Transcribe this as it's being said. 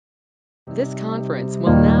This conference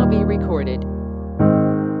will now be recorded.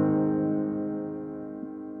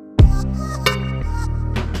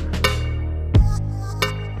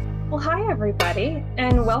 Well, hi, everybody,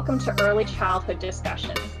 and welcome to Early Childhood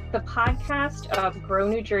Discussions, the podcast of Grow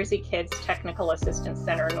New Jersey Kids Technical Assistance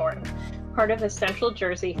Center North, part of the Central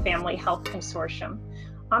Jersey Family Health Consortium.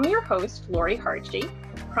 I'm your host, Lori Harrje,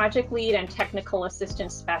 project lead and technical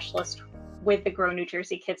assistance specialist with the Grow New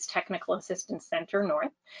Jersey Kids Technical Assistance Center North.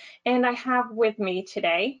 And I have with me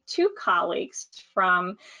today two colleagues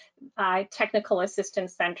from technical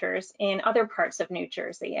assistance centers in other parts of New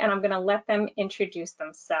Jersey, and I'm going to let them introduce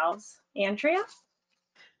themselves. Andrea?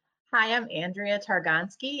 Hi, I'm Andrea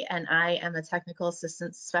Targonski, and I am a technical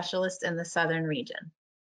assistance specialist in the Southern region.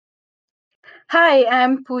 Hi,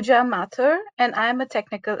 I'm Puja Mathur, and I'm a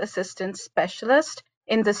technical assistance specialist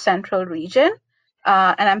in the Central region,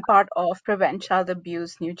 and I'm part of Prevent Child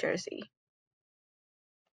Abuse New Jersey.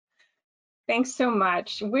 Thanks so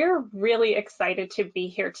much. We're really excited to be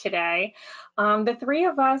here today. The three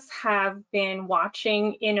of us have been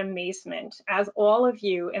watching in amazement as all of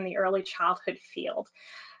you in the early childhood field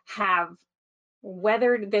have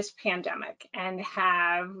weathered this pandemic and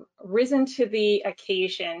have risen to the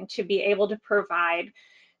occasion to be able to provide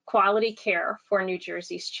quality care for New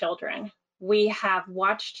Jersey's children. We have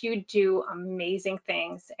watched you do amazing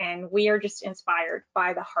things, and we are just inspired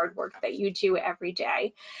by the hard work that you do every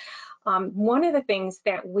day. One of the things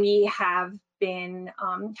that we have been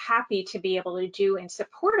happy to be able to do in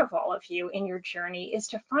support of all of you in your journey is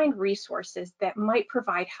to find resources that might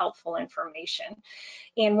provide helpful information.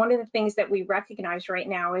 And one of the things that we recognize right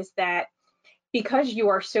now is that because you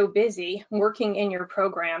are so busy working in your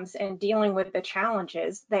programs and dealing with the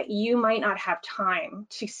challenges, that you might not have time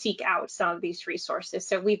to seek out some of these resources.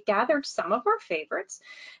 So we've gathered some of our favorites,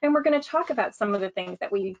 and we're going to talk about some of the things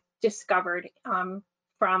that we discovered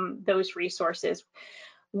from those resources.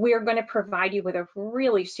 We're going to provide you with a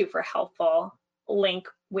really super helpful link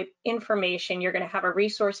with information. You're going to have a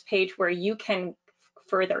resource page where you can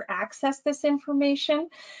further access this information,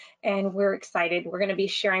 and we're excited. We're going to be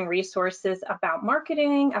sharing resources about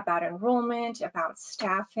marketing, about enrollment, about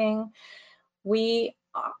staffing. We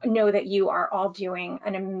know that you are all doing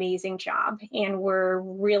an amazing job, and we're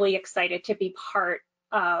really excited to be part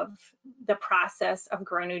of the process of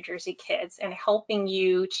Grow New Jersey Kids and helping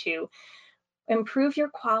you to improve your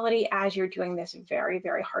quality as you're doing this very,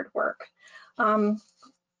 very hard work.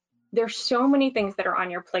 There's so many things that are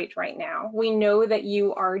on your plate right now. We know that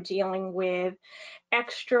you are dealing with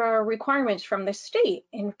extra requirements from the state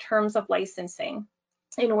in terms of licensing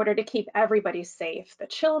in order to keep everybody safe, the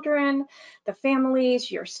children, the families,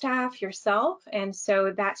 your staff, yourself. And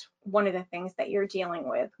so that's one of the things that you're dealing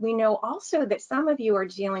with. We know also that some of you are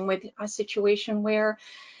dealing with a situation where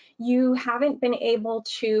you haven't been able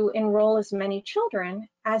to enroll as many children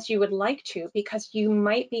as you would like to, because you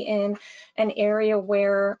might be in an area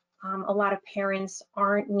where a lot of parents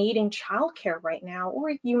aren't needing childcare right now,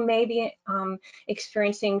 or you may be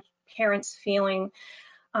experiencing parents feeling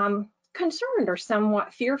concerned or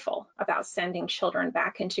somewhat fearful about sending children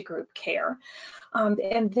back into group care.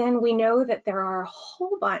 And then we know that there are a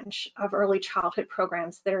whole bunch of early childhood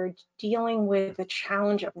programs that are dealing with the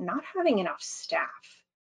challenge of not having enough staff.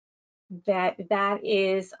 That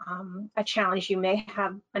is a challenge. You may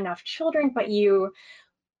have enough children, but you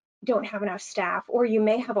don't have enough staff, or you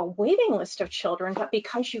may have a waiting list of children, but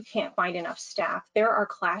because you can't find enough staff, there are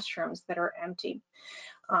classrooms that are empty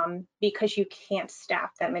because you can't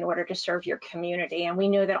staff them in order to serve your community. And we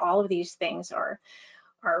know that all of these things are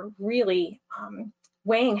really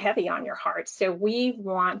weighing heavy on your heart. So we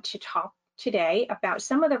want to talk today about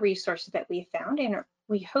some of the resources that we found, and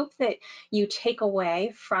we hope that you take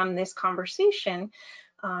away from this conversation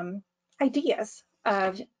ideas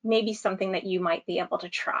of maybe something that you might be able to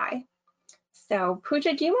try. So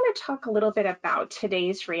Puja, do you want to talk a little bit about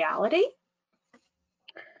today's reality?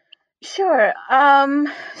 Sure.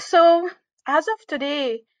 So as of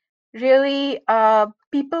today, really,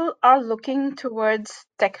 people are looking towards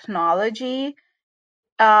technology,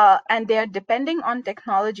 and they're depending on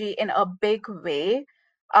technology in a big way.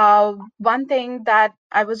 One thing that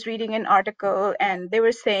I was reading an article, and they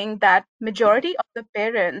were saying that majority of the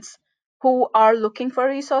parents who are looking for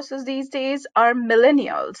resources these days are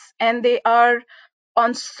millennials, and they are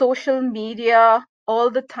on social media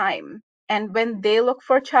all the time. And when they look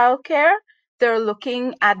for childcare, they're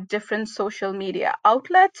looking at different social media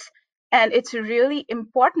outlets. And it's really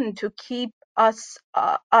important to keep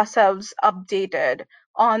ourselves updated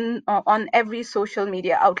on every social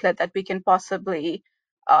media outlet that we can possibly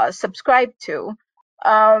subscribe to.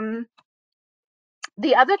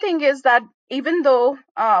 The other thing is that even though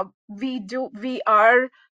we do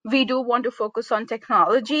want to focus on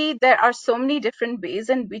technology, there are so many different ways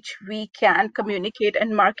in which we can communicate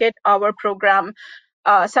and market our program,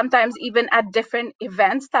 sometimes even at different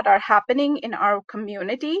events that are happening in our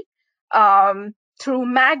community, through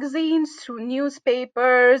magazines, through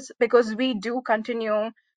newspapers, because we do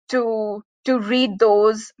continue to read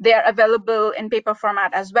those. They are available in paper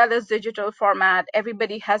format as well as digital format.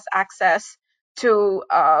 Everybody has access to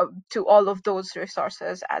all of those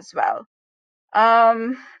resources as well.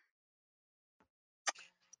 I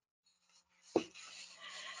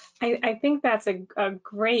think that's a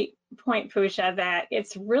great point, Puja, that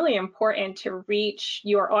it's really important to reach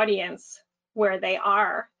your audience where they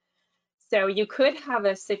are. So you could have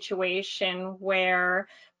a situation where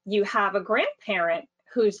you have a grandparent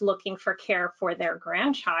who's looking for care for their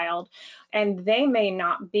grandchild, and they may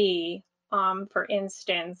not be, for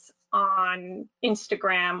instance, on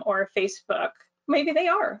Instagram or Facebook. Maybe they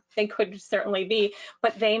are, they could certainly be,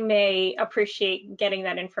 but they may appreciate getting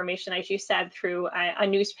that information, as you said, through a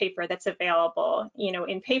newspaper that's available,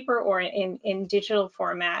 in paper or in digital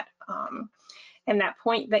format. And that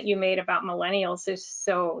point that you made about millennials is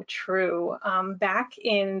so true. Back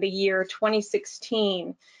in the year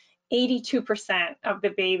 2016, 82% of the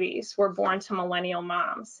babies were born to millennial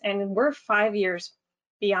moms, and we're 5 years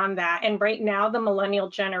beyond that. And right now, the millennial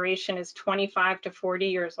generation is 25 to 40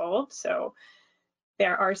 years old. So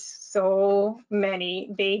there are so many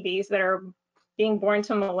babies that are being born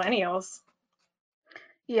to millennials.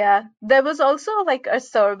 Yeah, there was also like a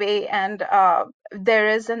survey, and there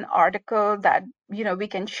is an article that we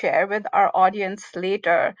can share with our audience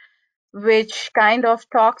later, which kind of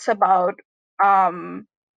talks about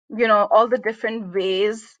all the different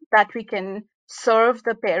ways that we can serve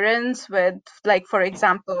the parents with, like, for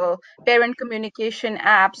example, parent communication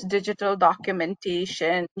apps, digital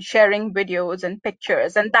documentation, sharing videos and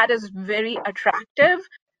pictures, and that is very attractive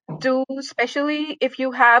to, especially if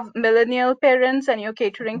you have millennial parents and you're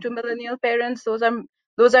catering to millennial parents. Those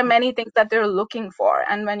are many things that they're looking for,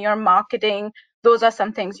 and when you're marketing, those are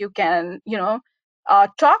some things you can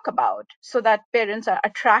talk about so that parents are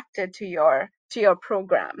attracted to your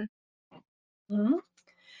program. Mm-hmm.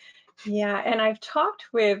 Yeah, and I've talked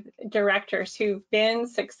with directors who've been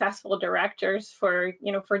successful directors for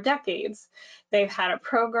decades. They've had a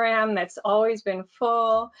program that's always been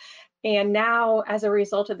full, and now as a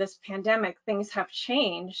result of this pandemic, things have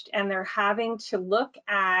changed, and they're having to look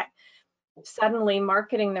at suddenly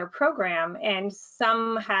marketing their program. And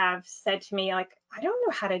some have said to me, like, I don't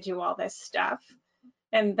know how to do all this stuff.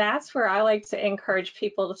 And that's where I like to encourage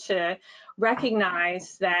people to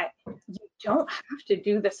recognize that you don't have to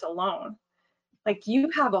do this alone. Like, you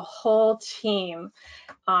have a whole team.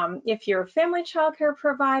 If you're a family childcare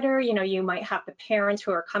provider, you might have the parents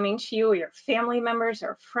who are coming to you, or your family members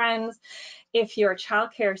or friends. If you're a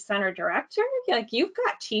childcare center director, like, you've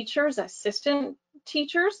got teachers, assistant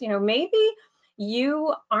teachers, maybe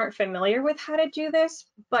you aren't familiar with how to do this,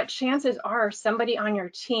 but chances are somebody on your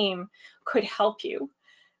team could help you.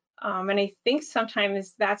 And I think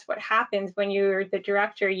sometimes that's what happens when you're the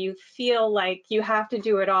director. You feel like you have to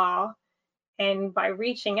do it all. And by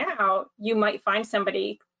reaching out, you might find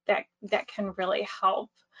somebody that can really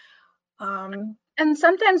help. And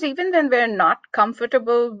sometimes even when we're not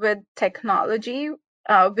comfortable with technology,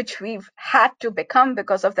 which we've had to become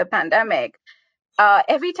because of the pandemic,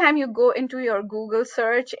 every time you go into your Google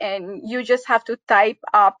search and you just have to type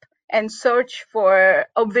up and search for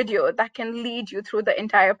a video that can lead you through the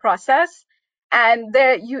entire process. And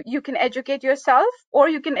there you can educate yourself, or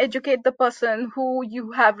you can educate the person who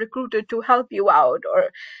you have recruited to help you out.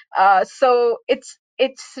 Or so it's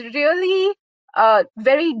really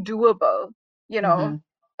very doable,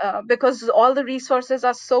 because all the resources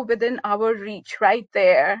are so within our reach right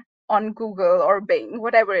there on Google or Bing,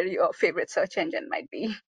 whatever your favorite search engine might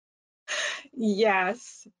be.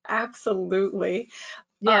 Yes, absolutely.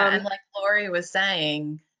 Yeah, and like Lori was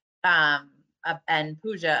saying, and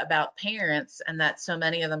Pooja, about parents, and that so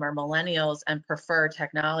many of them are millennials and prefer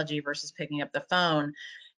technology versus picking up the phone.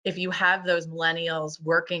 If you have those millennials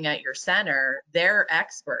working at your center, they're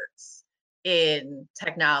experts in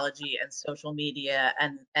technology and social media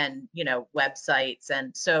and websites,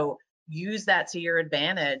 and so use that to your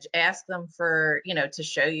advantage. Ask them for to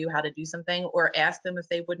show you how to do something, or ask them if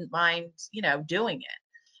they wouldn't mind doing it.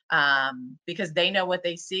 Because they know what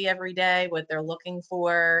they see every day, what they're looking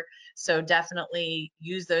for. So definitely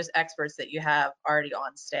use those experts that you have already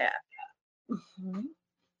on staff.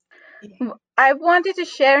 Mm-hmm. I wanted to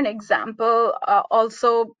share an example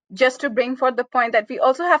also, just to bring forth the point that we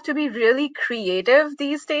also have to be really creative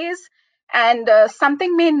these days. and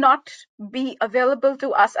something may not be available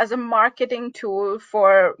to us as a marketing tool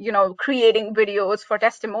for, creating videos for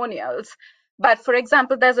testimonials. But for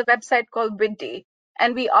example, there's a website called Widdy,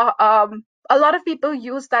 and we are a lot of people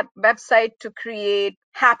use that website to create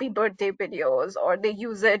happy birthday videos, or they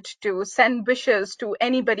use it to send wishes to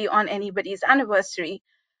anybody on anybody's anniversary.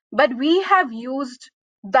 But we have used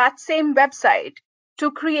that same website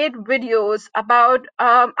to create videos about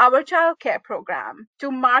our childcare program,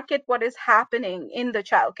 to market what is happening in the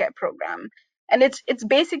childcare program. And it's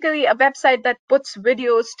basically a website that puts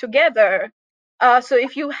videos together. So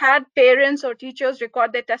if you had parents or teachers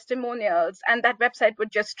record their testimonials, and that website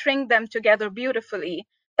would just string them together beautifully,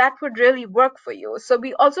 that would really work for you. So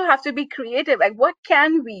we also have to be creative. Like, what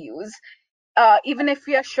can we use? Even if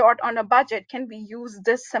we are short on a budget, can we use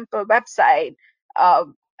this simple website uh,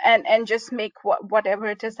 and just make whatever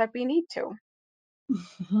it is that we need to?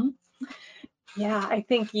 Mhm. Yeah, I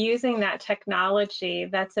think using that technology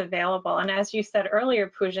that's available, and as you said earlier,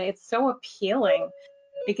 Puja, it's so appealing.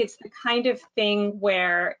 Like, it's the kind of thing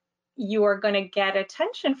where you are going to get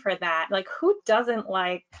attention for that. Like, who doesn't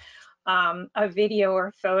like a video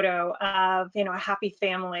or photo of, a happy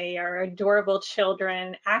family or adorable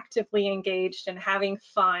children actively engaged and having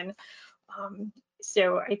fun?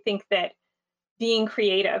 So I think that being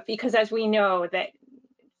creative, because as we know that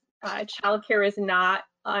childcare is not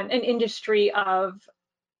an industry of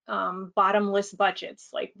bottomless budgets.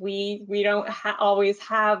 Like, we don't always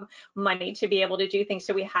have money to be able to do things,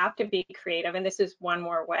 so we have to be creative, and this is one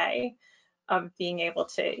more way of being able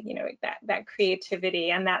to, that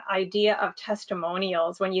creativity and that idea of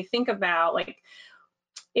testimonials. When you think about, like,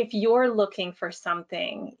 if you're looking for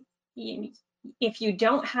something, if you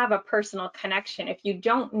don't have a personal connection, if you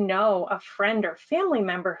don't know a friend or family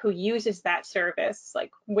member who uses that service,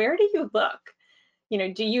 like, where do you look?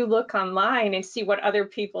 Do you look online and see what other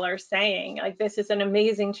people are saying? Like, this is an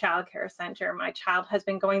amazing childcare center. My child has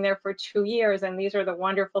been going there for 2 years, and these are the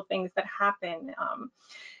wonderful things that happen.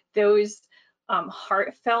 Those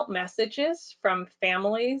heartfelt messages from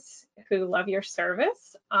families who love your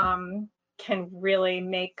service can really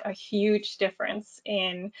make a huge difference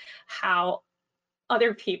in how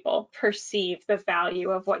other people perceive the value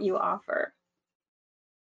of what you offer.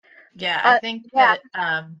 Yeah, I think Yeah.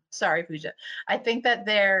 that, sorry, Pooja. I think that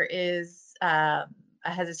there is a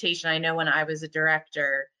hesitation. I know when I was a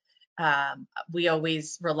director, we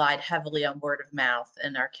always relied heavily on word of mouth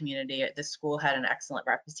in our community. The school had an excellent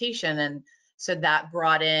reputation. And so that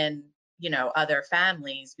brought in, other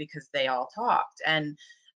families because they all talked. And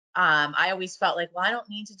I always felt like, well, I don't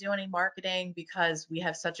need to do any marketing because we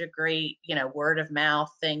have such a great, word of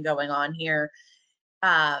mouth thing going on here.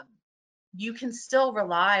 You can still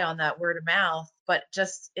rely on that word of mouth, but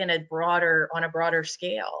just on a broader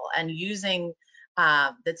scale, and using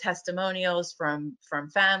the testimonials from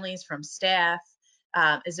families, from staff,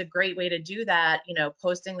 is a great way to do that.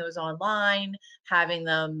 Posting those online, having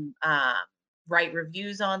them write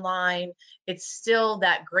reviews online. It's still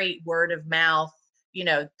that great word of mouth.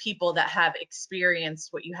 People that have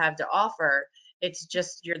experienced what you have to offer. It's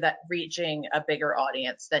just you're that reaching a bigger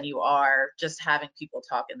audience than you are just having people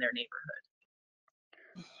talk in their neighborhood.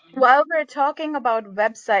 While we're talking about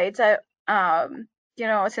websites,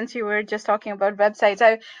 since you were just talking about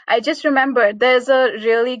websites, I just remembered there's a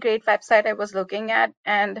really great website I was looking at,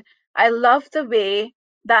 and I love the way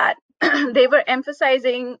that they were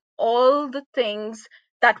emphasizing all the things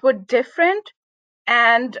that were different,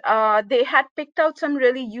 and they had picked out some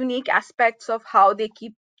really unique aspects of how they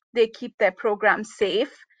keep their program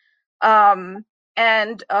safe.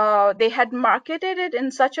 And they had marketed it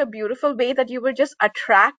in such a beautiful way that you were just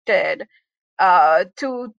attracted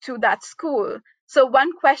to that school. So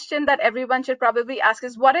one question that everyone should probably ask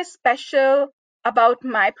is, what is special about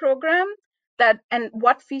my program, and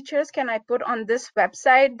what features can I put on this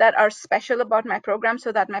website that are special about my program,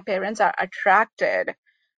 so that my parents are attracted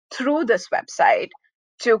through this website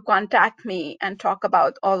to contact me and talk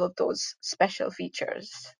about all of those special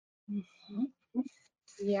features. Mhm.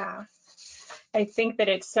 Yeah. I think that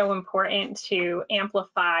it's so important to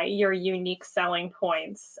amplify your unique selling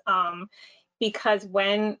points, because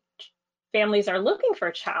when families are looking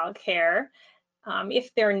for childcare,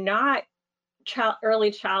 if they're not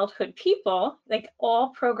early childhood people, like,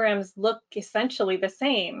 all programs look essentially the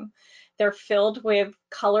same. They're filled with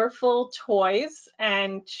colorful toys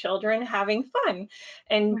and children having fun,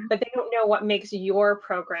 but they don't know what makes your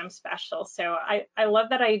program special. So I love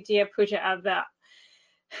that idea, Puja, of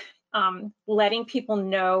letting people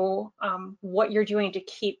know what you're doing to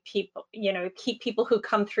keep people, keep people who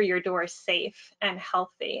come through your door safe and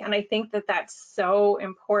healthy. And I think that that's so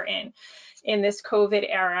important in this COVID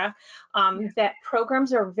era, that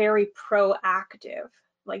programs are very proactive.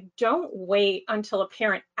 Like, don't wait until a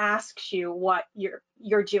parent asks you what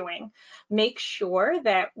you're doing. Make sure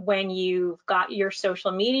that when you've got your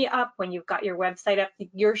social media up, when you've got your website up,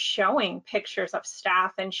 you're showing pictures of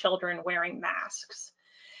staff and children wearing masks,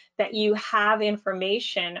 that you have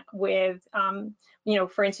information with,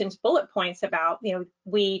 for instance, bullet points about,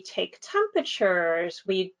 we take temperatures,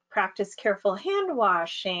 we practice careful hand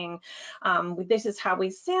washing, this is how we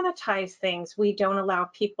sanitize things, we don't allow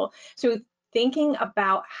people. So thinking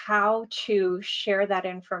about how to share that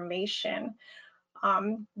information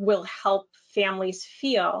will help families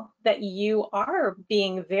feel that you are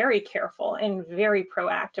being very careful and very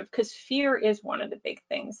proactive, because fear is one of the big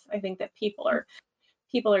things I think that people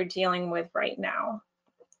are dealing with right now.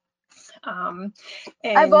 I've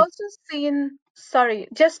And also seen, sorry,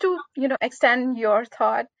 just to, extend your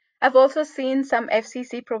thought, I've also seen some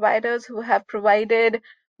FCC providers who have provided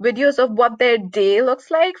videos of what their day looks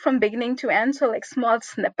like from beginning to end, so like small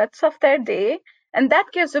snippets of their day. And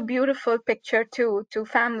that gives a beautiful picture to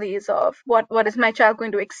families of what is my child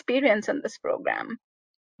going to experience in this program.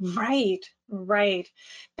 right,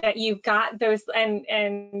 that you've got those, and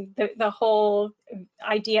the whole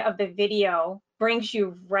idea of the video brings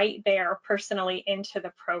you right there personally into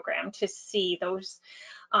the program to see those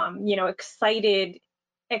excited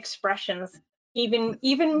expressions, even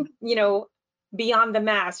beyond the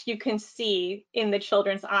mask. You can see in the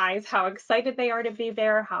children's eyes how excited they are to be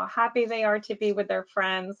there, how happy they are to be with their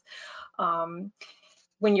friends.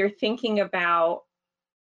 When you're thinking about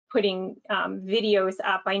putting videos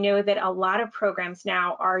up, I know that a lot of programs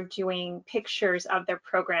now are doing pictures of their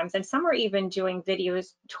programs, and some are even doing videos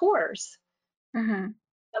tours. Mm-hmm.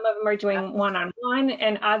 Some of them are doing one-on-one,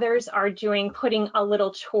 and others are putting a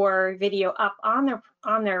little tour video up on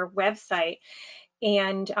their website.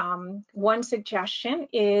 And one suggestion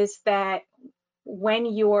is that when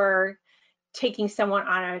you're taking someone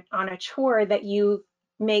on a tour, that you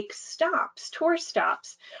make tour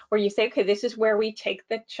stops, where you say, okay, this is where we take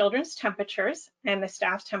the children's temperatures and the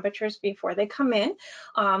staff's temperatures before they come in.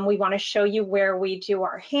 We want to show you where we do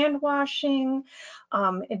our hand washing.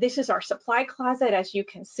 This is our supply closet. As you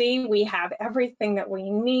can see, we have everything that we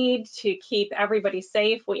need to keep everybody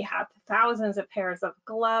safe. We have thousands of pairs of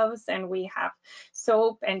gloves, and we have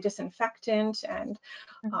soap and disinfectant, and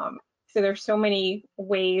so there's so many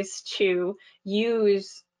ways to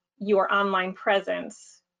use your online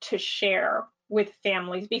presence to share with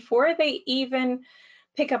families before they even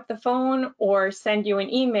pick up the phone or send you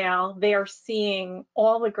an email. They are seeing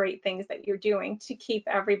all the great things that you're doing to keep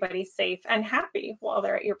everybody safe and happy while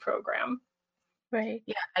they're at your program. Right.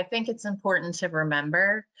 Yeah, I think it's important to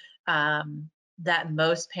remember that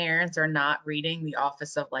most parents are not reading the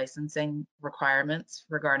Office of Licensing requirements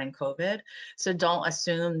regarding COVID. So don't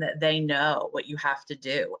assume that they know what you have to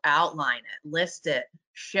do. Outline it, list it,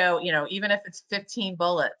 show, even if it's 15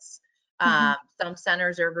 bullets. Some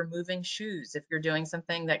centers are removing shoes. If you're doing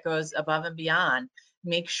something that goes above and beyond,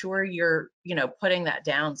 make sure you're, putting that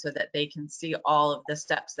down so that they can see all of the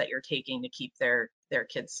steps that you're taking to keep their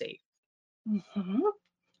kids safe.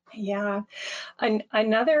 Yeah.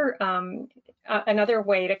 Another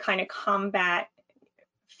way to kind of combat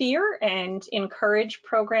fear and encourage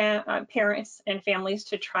parents and families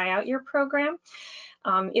to try out your program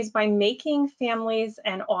is by making families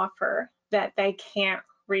an offer that they can't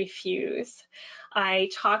refuse. I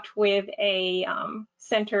talked with a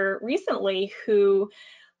center recently who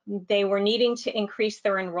they were needing to increase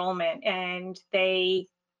their enrollment, and they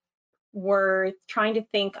were trying to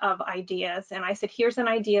think of ideas. And I said, here's an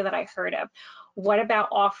idea that I heard of. What about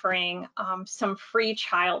offering some free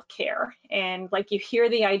childcare? And like, you hear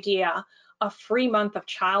the idea, a free month of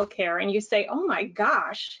childcare, and you say, oh my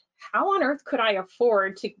gosh, how on earth could I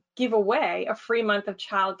afford to give away a free month of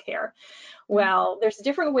childcare? Well, there's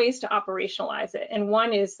different ways to operationalize it. And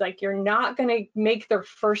one is, like, you're not going to make their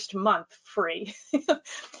first month free.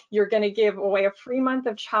 You're going to give away a free month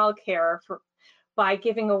of childcare by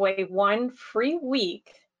giving away one free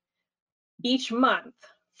week each month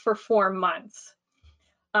for 4 months.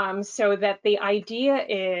 So that the idea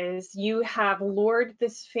is you have lured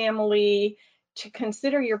this family to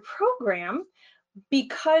consider your program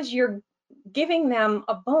because you're giving them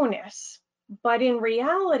a bonus. But in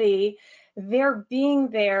reality, their being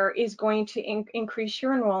there is going to increase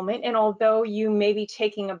your enrollment. And although you may be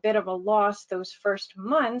taking a bit of a loss those first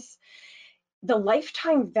months, the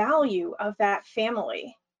lifetime value of that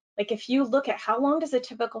family Like if you look at how long does a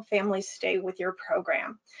typical family stay with your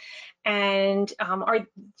program, and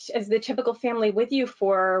is the typical family with you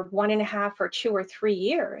for 1.5 or 2 or 3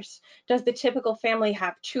 years? Does the typical family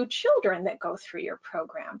have 2 children that go through your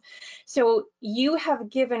program? So you have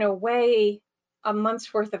given away a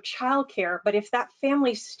month's worth of childcare, but if that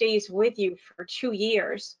family stays with you for 2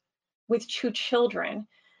 years with 2 children,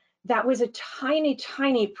 that was a tiny,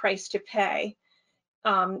 tiny price to pay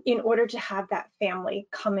in order to have that family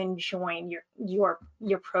come and join your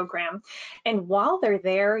program. And while they're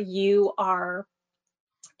there, you are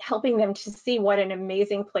helping them to see what an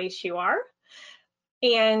amazing place you are,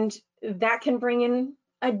 and that can bring in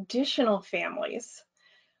additional families.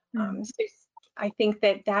 So I think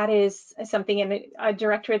that that is something, and a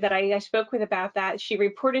director that I spoke with about that, she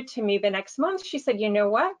reported to me the next month. She said, you know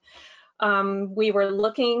what? We were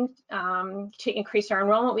looking to increase our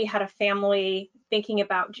enrollment. We had a family thinking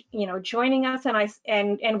about, joining us,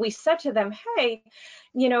 and we said to them, hey,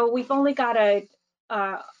 we've only got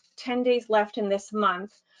 10 days left in this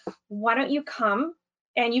month. Why don't you come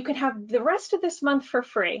and you can have the rest of this month for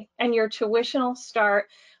free, and your tuition will start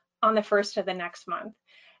on the first of the next month.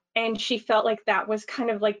 And she felt like that was kind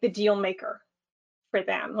of like the deal maker for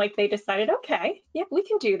them. Like they decided, okay, yeah, we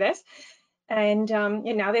can do this. And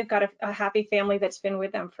now they've got a happy family that's been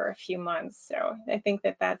with them for a few months. So I think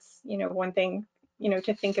that that's, one thing,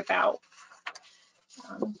 to think about,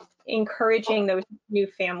 encouraging those new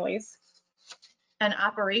families. And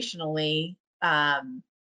operationally,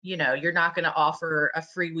 you're not going to offer a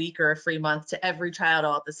free week or a free month to every child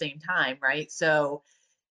all at the same time, right? So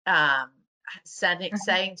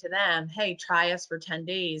saying to them, hey, try us for 10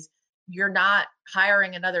 days. You're not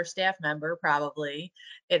hiring another staff member, probably.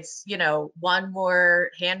 It's, one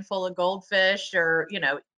more handful of goldfish or,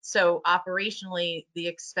 so operationally, the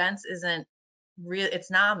expense isn't real,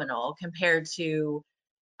 it's nominal compared to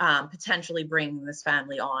potentially bringing this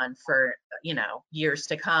family on for, years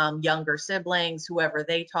to come, younger siblings, whoever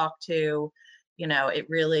they talk to, it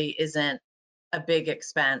really isn't a big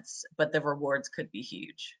expense, but the rewards could be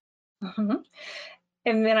huge. Mm-hmm.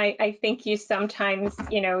 And then I think you sometimes,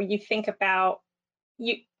 you think about,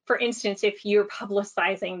 for instance, if you're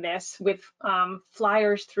publicizing this with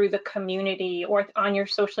flyers through the community or on your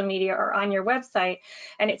social media or on your website,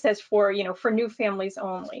 and it says for new families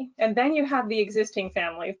only, and then you have the existing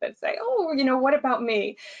families that say, oh, what about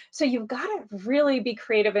me? So you've got to really be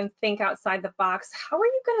creative and think outside the box. How are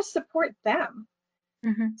you going to support them?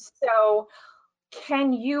 Mm-hmm. So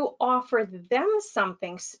can you offer them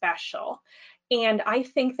something special? And I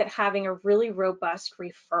think that having a really robust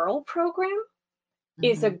referral program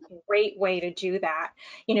is a great way to do that.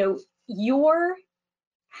 Your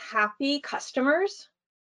happy customers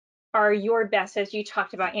are your best, as you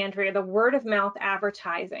talked about, Andrea, the word of mouth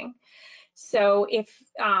advertising. So if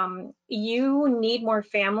you need more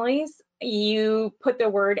families, you put the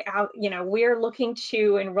word out, we're looking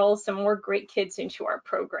to enroll some more great kids into our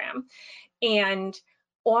program, and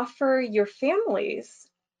offer your families,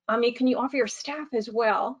 can you offer your staff as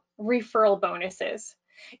well, referral bonuses?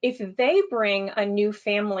 If they bring a new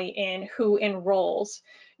family in who enrolls,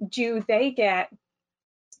 do they get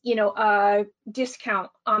a discount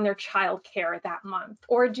on their childcare that month,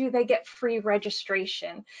 or do they get free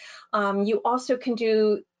registration? You also can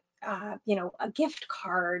do a gift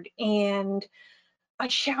card and a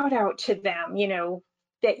shout out to them,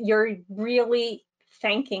 that you're really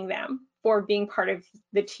thanking them for being part of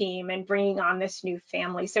the team and bringing on this new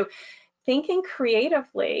family. So thinking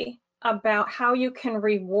creatively about how you can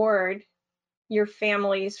reward your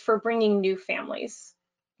families for bringing new families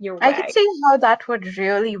your I can way. see how that would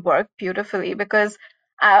really work beautifully, because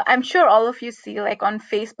I'm sure all of you see, like on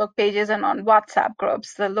Facebook pages and on WhatsApp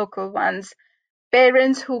groups, the local ones,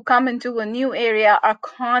 parents who come into a new area are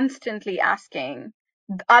constantly asking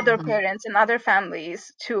other parents and other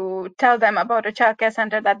families to tell them about a childcare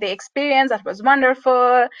center that they experienced that was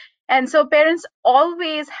wonderful. And so families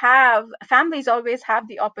always have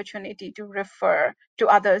the opportunity to refer to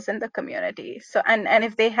others in the community. So and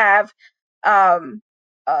if they have and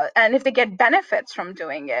if they get benefits from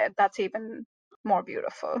doing it, that's even more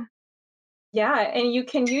beautiful. Yeah, and you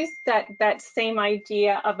can use that same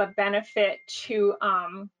idea of a benefit to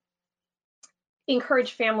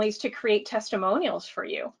encourage families to create testimonials for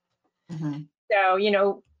you.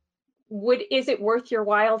 So, is it worth your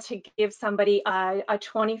while to give somebody a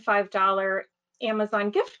 $25 Amazon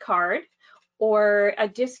gift card, or a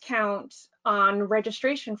discount on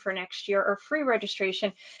registration for next year, or free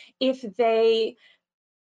registration, if they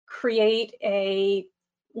create a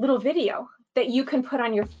little video that you can put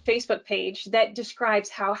on your Facebook page that describes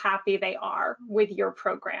how happy they are with your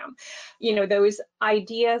program. You know, those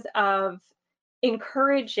ideas of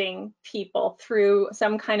encouraging people through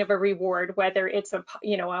some kind of a reward, whether it's a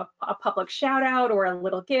public shout out or a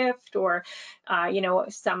little gift or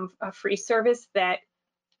some free service, that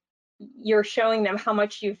you're showing them how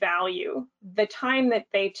much you value the time that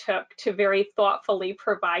they took to very thoughtfully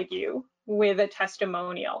provide you with a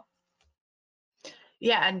testimonial.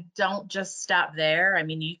 Yeah, and don't just stop there. I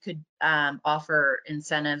mean, you could offer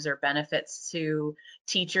incentives or benefits to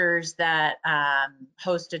teachers that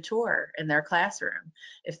host a tour in their classroom.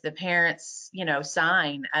 If the parents,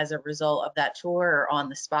 sign as a result of that tour or on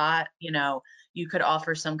the spot, you could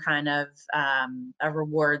offer some kind of a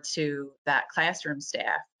reward to that classroom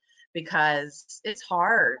staff, because it's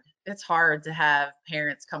hard. It's hard to have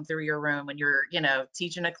parents come through your room when you're,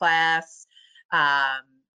 teaching a class.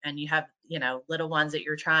 And you have little ones that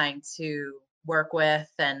you're trying to work with,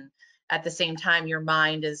 and at the same time your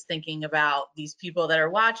mind is thinking about these people that are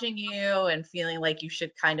watching you and feeling like you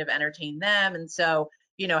should kind of entertain them. And so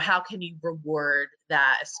how can you reward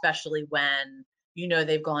that, especially when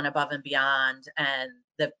they've gone above and beyond, and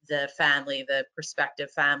the prospective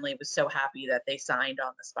family was so happy that they signed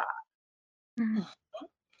on the spot. Mhm.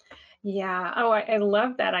 Yeah. Oh, I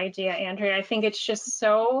love that idea, Andrea. I think it's just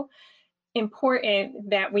so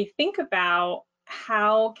important that we think about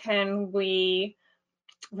how can we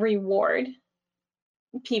reward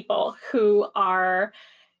people who are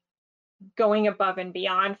going above and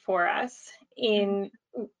beyond for us in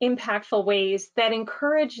impactful ways that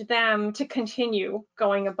encourage them to continue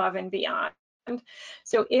going above and beyond.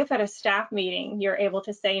 So if at a staff meeting you're able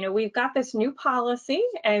to say, we've got this new policy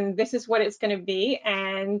and this is what it's going to be,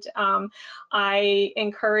 and I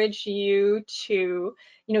encourage you to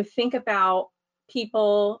think about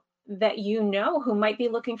people that who might be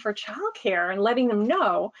looking for childcare, and letting them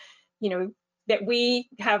know that we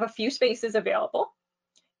have a few spaces available,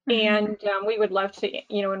 and we would love to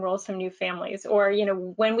enroll some new families. Or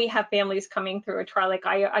when we have families coming through a trial, like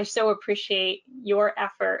I so appreciate your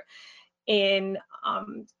effort in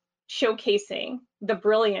showcasing the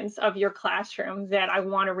brilliance of your classroom, that I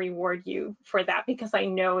want to reward you for that, because I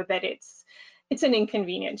know that it's an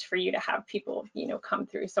inconvenience for you to have people come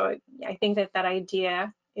through. So I think that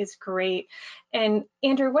idea is great. And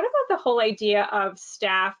Andrew, what about the whole idea of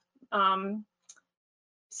staff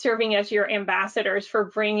serving as your ambassadors for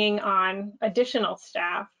bringing on additional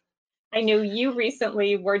staff? I know you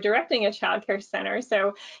recently were directing a childcare center,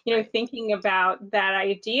 so Right. thinking about that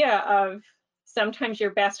idea of sometimes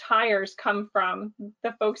your best hires come from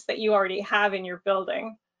the folks that you already have in your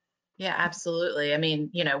building. Yeah, absolutely. I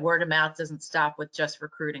mean, word of mouth doesn't stop with just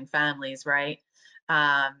recruiting families, right?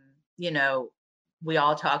 Um, you know, we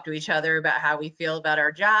all talk to each other about how we feel about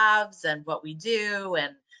our jobs and what we do,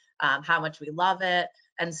 and how much we love it.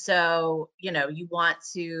 And so, you want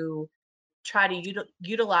to try to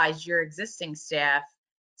utilize your existing staff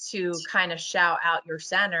to kind of shout out your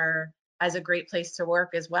center as a great place to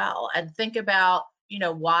work as well. And think about,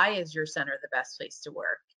 why is your center the best place to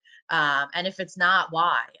work? And if it's not,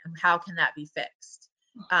 why? And how can that be fixed?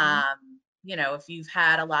 If you've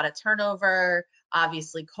had a lot of turnover,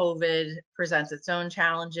 obviously COVID presents its own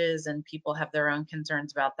challenges and people have their own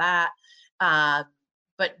concerns about that.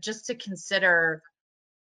 But just to consider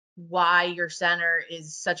why your center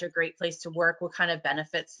is such a great place to work, what kind of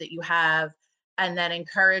benefits that you have, and then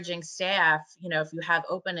encouraging staff, if you have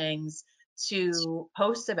openings, to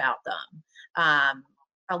post about them.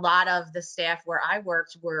 A lot of the staff where I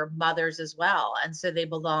worked were mothers as well, and so they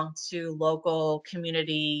belong to local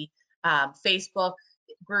community Facebook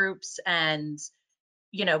groups, and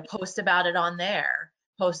post about it on there,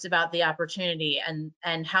 post about the opportunity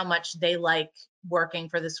and how much they like working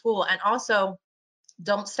for the school. And also,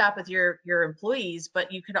 don't stop with your employees,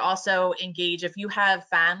 but you could also engage if you have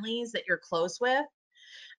families that you're close with,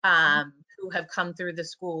 who have come through the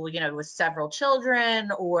school, with several children,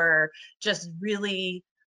 or just really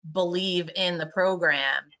believe in the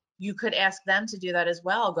program. You could ask them to do that as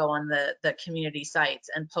well. Go on the community sites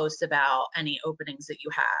and post about any openings that you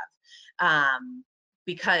have.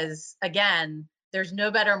 Because again, there's no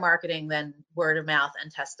better marketing than word of mouth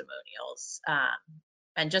and testimonials.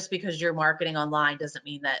 And just because you're marketing online doesn't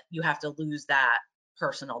mean that you have to lose that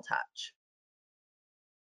personal touch.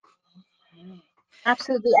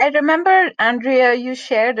 Absolutely. I remember, Andrea, you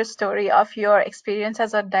shared a story of your experience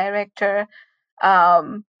as a director,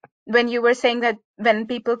 um, when you were saying that when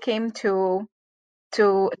people came to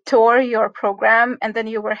tour your program and then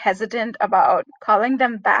you were hesitant about calling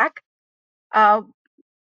them back. Uh,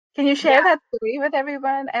 Can you Yeah, share that story with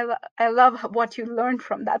everyone? I love what you learned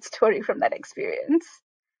from that story, from that experience.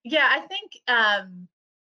 yeah, I think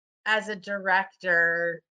as a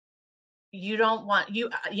director, you don't want you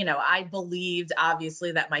know, I believed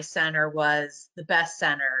obviously that my center was the best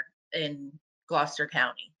center in Gloucester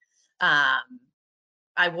County.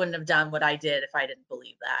 I wouldn't have done what I did if I didn't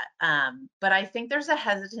believe that. But I think there's a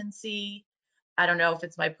hesitancy. I don't know if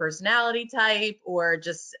it's my personality type or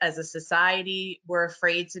just as a society, we're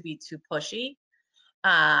afraid to be too pushy.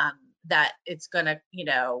 um, that it's gonna, you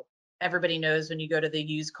know, everybody knows when you go to the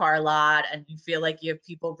used car lot and you feel like you have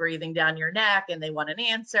people breathing down your neck and they want an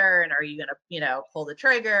answer, and are you gonna, you know, pull the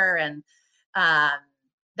trigger? And um,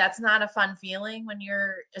 that's not a fun feeling when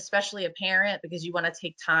you're, especially a parent, because you want to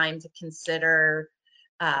take time to consider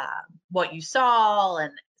uh, what you saw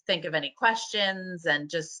and think of any questions, and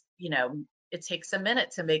just, you know, it takes a minute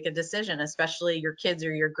to make a decision, especially your kids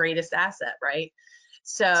are your greatest asset, right?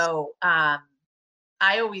 So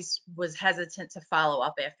I always was hesitant to follow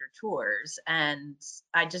up after tours, and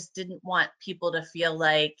I just didn't want people to feel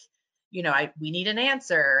like, you know, we need an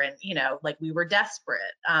answer, and, you know, like we were desperate.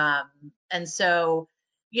 And so,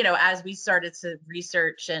 you know, as we started to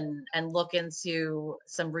research and look into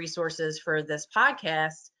some resources for this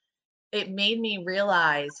podcast, it made me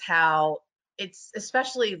realize how it's,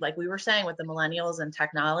 especially like we were saying with the millennials and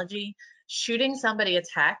technology, shooting somebody a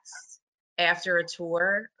text after a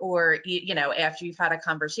tour, or you know, after you've had a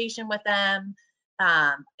conversation with them,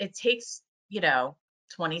 it takes, you know,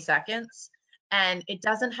 20 seconds, and it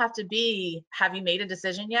doesn't have to be, have you made a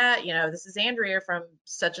decision yet? You know, this is Andrea from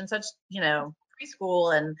such and such, you know,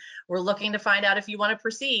 preschool, and we're looking to find out if you want to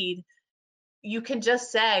proceed. You can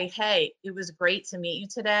just say, hey, it was great to meet you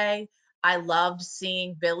today. I loved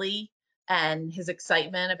seeing Billy and his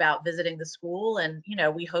excitement about visiting the school. And, you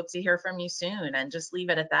know, we hope to hear from you soon, and just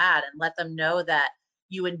leave it at that and let them know that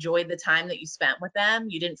you enjoyed the time that you spent with them.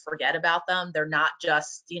 You didn't forget about them. They're not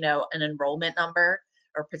just, you know, an enrollment number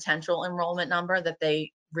or potential enrollment number, that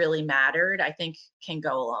they really mattered, I think can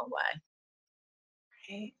go a long way.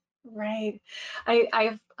 Right, right.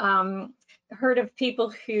 I've heard of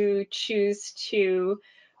people who choose to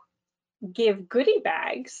give goodie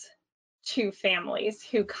bags to families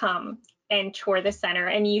who come and tour the center.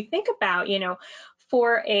 And you think about, you know,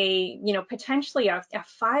 for a, you know, potentially a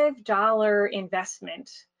 $5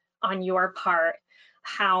 investment on your part,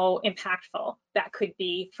 how impactful that could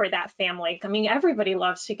be for that family. I mean, everybody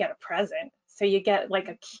loves to get a present. So you get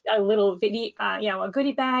like a little video, you know, a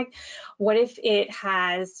goodie bag. What if it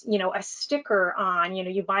has, you know, a sticker on, you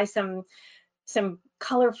know, you buy some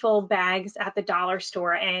colorful bags at the dollar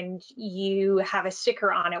store and you have a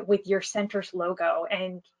sticker on it with your center's logo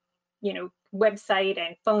and, you know, website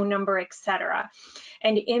and phone number, etc.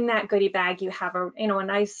 And in that goodie bag you have a, you know, a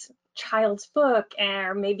nice child's book,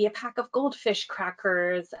 or maybe a pack of goldfish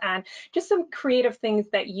crackers, and just some creative things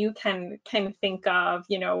that you can think of,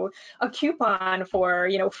 you know, a coupon for,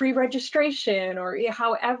 you know, free registration, or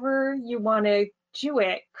however you want to do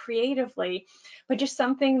it creatively, but just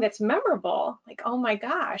something that's memorable, like, oh my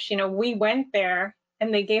gosh, you know, we went there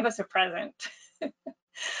and they gave us a present.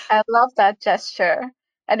 I love that gesture.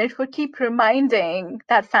 And it would keep reminding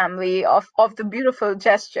that family of the beautiful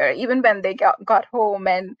gesture, even when they got home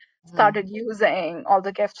and Mhm. started using all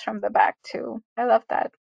the gifts from the bag too. I love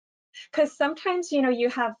that. Because sometimes, you know, you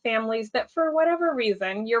have families that for whatever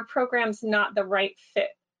reason your program's not the right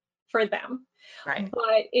fit for them, Right.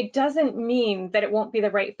 but it doesn't mean that it won't be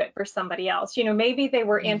the right fit for somebody else. You know, maybe they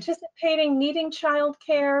were Mhm. anticipating needing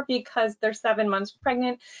childcare because they're 7 months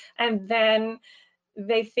pregnant, and then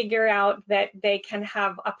they figure out that they can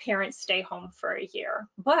have a parent stay home for a year,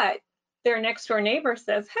 but their next door neighbor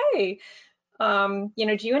says, hey, you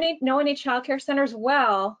know, do you know any childcare centers?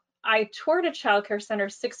 Well, I toured a childcare center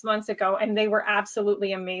 6 months ago and they were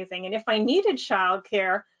absolutely amazing. And if I needed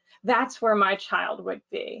childcare, that's where my child would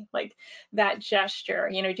be. Like that gesture,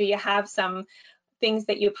 you know, do you have some things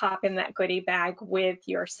that you pop in that goodie bag with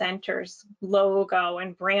your center's logo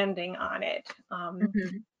and branding on it? Hmm.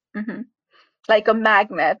 Hmm. Like a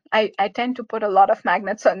magnet. I tend to put a lot of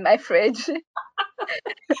magnets on my fridge.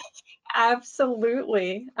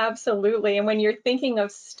 Absolutely, absolutely. And when you're thinking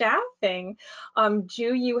of staffing,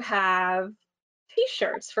 do you have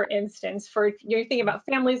T-shirts, for instance, for you're thinking about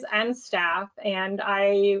families and staff? And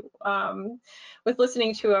I was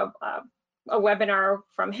listening to a webinar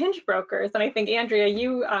from Hinge Brokers, and I think Andrea,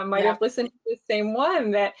 you might Yeah. have listened to the same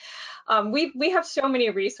one. That we have so many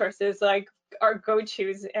resources, like our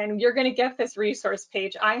go-tos, and you're going to get this resource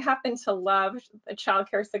page. I happen to love the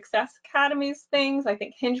Child Care Success Academy's things. I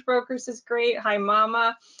think Hinge Brokers is great. Hi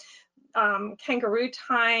Mama, Kangaroo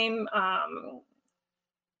Time,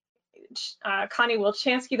 Connie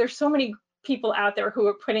Wilchansky. There's so many people out there who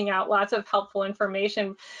are putting out lots of helpful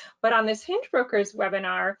information. But on this Hinge Brokers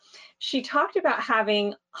webinar, she talked about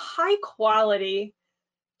having high quality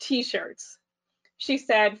t-shirts. She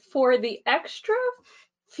said for the extra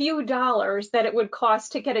few dollars that it would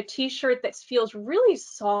cost to get a t-shirt that feels really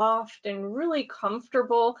soft and really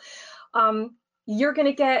comfortable, you're going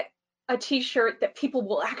to get a t-shirt that people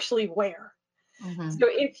will actually wear. So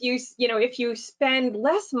if you spend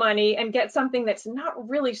less money and get something that's not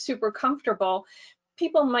really super comfortable,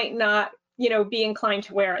 people might not, be inclined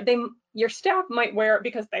to wear it. Your staff might wear it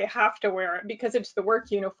because they have to wear it because it's the work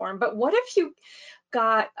uniform. But what if you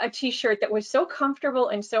got a t-shirt that was so comfortable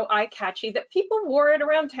and so eye-catchy that people wore it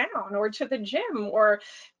around town or to the gym or,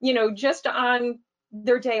 just on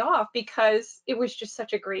their day off because it was just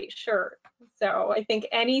such a great shirt. So I think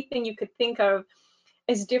anything you could think of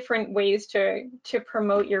as different ways to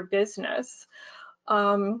promote your business.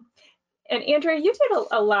 And Andrea, you did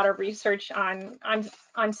a lot of research on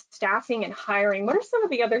staffing and hiring. What are some of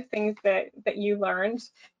the other things that you learned?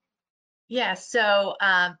 Yeah, so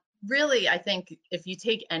really, I think if you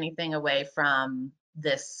take anything away from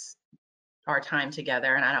this, our time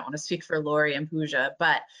together, and I don't want to speak for Lori and Puja,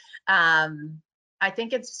 but I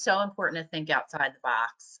think it's so important to think outside the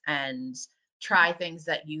box and try things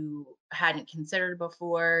that you hadn't considered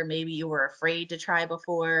before, maybe you were afraid to try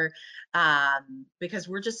before, because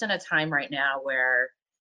we're just in a time right now where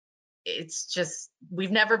it's just,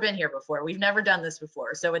 we've never been here before. We've never done this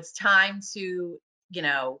before. So it's time to,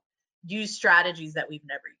 use strategies that we've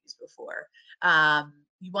never used before.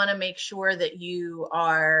 You want to make sure that you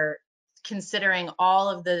are considering all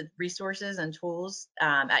of the resources and tools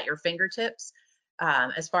at your fingertips.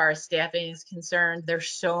 As far as staffing is concerned, there's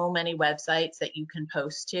so many websites that you can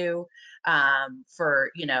post to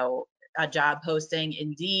for, a job posting.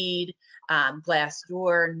 Indeed,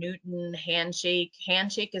 Glassdoor, Newton, Handshake.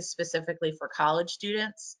 Handshake is specifically for college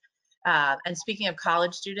students. And speaking of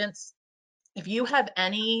college students, if you have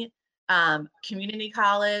any community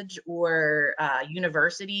college or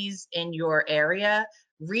universities in your area,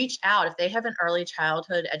 reach out. If they have an early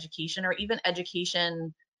childhood education or even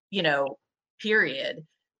education, period,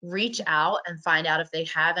 reach out and find out if they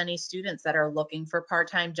have any students that are looking for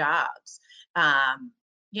part-time jobs.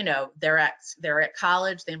 They're at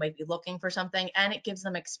college, they might be looking for something, and it gives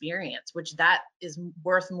them experience, which that is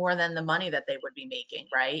worth more than the money that they would be making,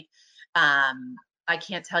 right? I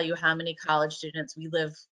can't tell you how many college students, we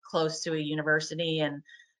live close to a university, and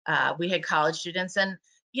we had college students, and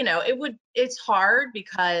it's hard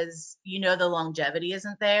because the longevity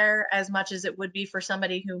isn't there as much as it would be for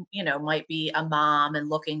somebody who might be a mom and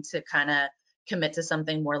looking to kind of commit to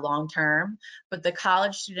something more long term. But the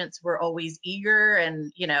college students were always eager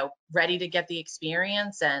and ready to get the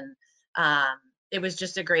experience, and it was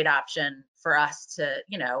just a great option for us to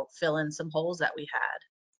fill in some holes that we had.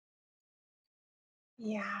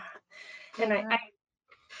 Yeah, and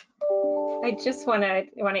I just want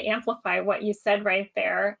to amplify what you said right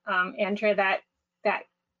there, Andrea, that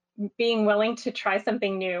being willing to try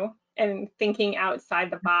something new and thinking outside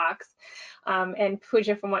the box. And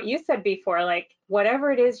Puja, from what you said before, like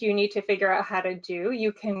whatever it is you need to figure out how to do,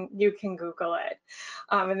 you can Google it.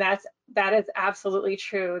 And that is absolutely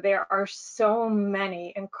true. There are so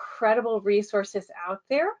many incredible resources out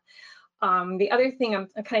there. The other thing I'm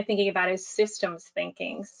kind of thinking about is systems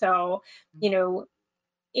thinking. So,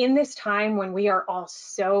 in this time when we are all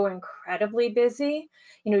so incredibly busy,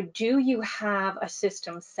 do you have a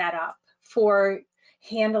system set up for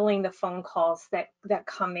handling the phone calls that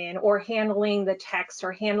come in, or handling the texts,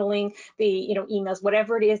 or handling the emails,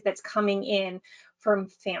 whatever it is that's coming in from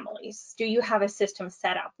families? Do you have a system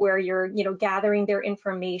set up where you're gathering their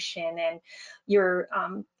information, and you're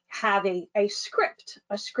have a script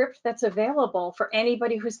that's available for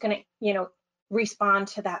anybody who's going to respond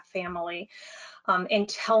to that family? And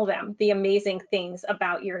tell them the amazing things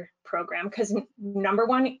about your program. Because number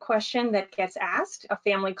one question that gets asked, a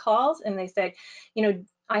family calls and they said,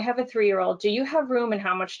 I have a 3-year-old, do you have room and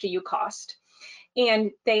how much do you cost?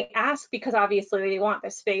 And they ask because obviously they want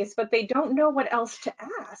the space, but they don't know what else to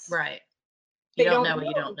ask. Right. You don't know what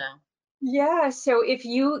you don't know. Yeah, so if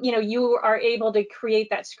you are able to create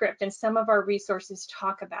that script, and some of our resources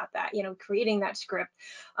talk about that, creating that script.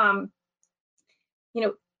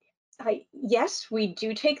 Yes, we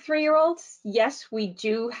do take 3-year-olds. Yes, we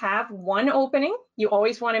do have one opening. You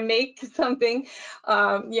always want to make something,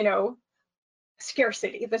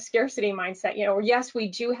 scarcity, the scarcity mindset, or yes, we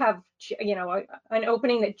do have, an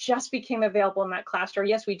opening that just became available in that class, or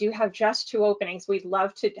yes, we do have just 2 openings. We'd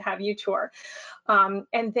love to have you tour.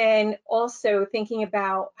 And then also thinking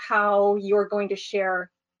about how you're going to share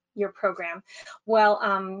your program.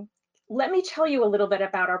 Well, let me tell you a little bit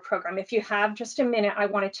about our program. If you have just a minute, I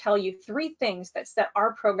want to tell you 3 things that set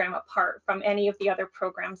our program apart from any of the other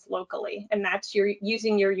programs locally, and that's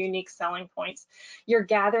using your unique selling points. You're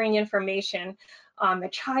gathering information on the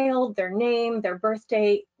child, their name, their birth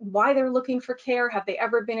date, why they're looking for care, have they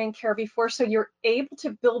ever been in care before, so you're able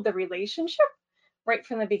to build the relationship right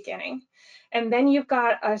from the beginning. And then you've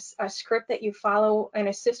got a script that you follow and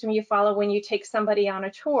a system you follow when you take somebody on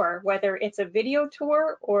a tour, whether it's a video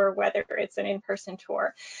tour or whether it's an in-person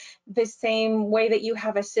tour. The same way that you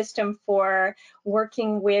have a system for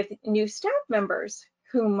working with new staff members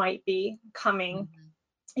who might be coming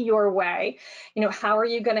your way. You know, how are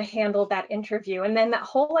you going to handle that interview? And then that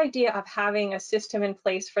whole idea of having a system in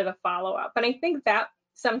place for the follow-up. And I think that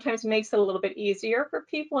sometimes makes it a little bit easier for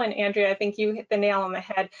people. And Andrea, I think you hit the nail on the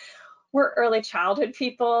head. We're early childhood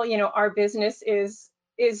people. You know, our business is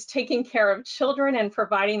taking care of children and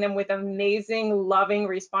providing them with amazing, loving,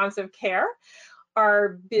 responsive care.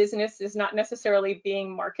 Our business is not necessarily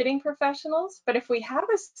being marketing professionals, but if we have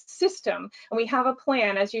a system and we have a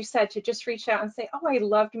plan, as you said, to just reach out and say, oh, I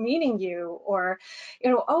loved meeting you, or,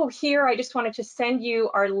 you know, oh, here, I just wanted to send you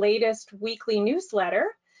our latest weekly newsletter,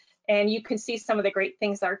 and you can see some of the great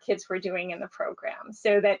things our kids were doing in the program.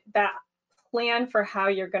 So that plan for how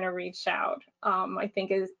you're going to reach out, I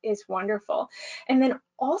think is wonderful. And then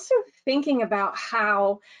also thinking about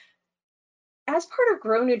how, as part of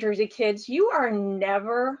Grow New Jersey Kids, you are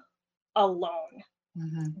never alone.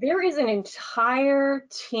 There is an entire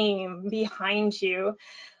team behind you.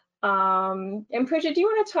 And Puja, do you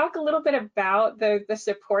want to talk a little bit about the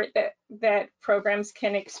support that programs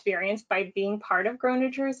can experience by being part of Grow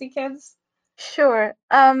New Jersey Kids? Sure.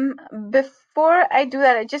 Before I do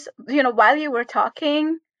that, I just, while you were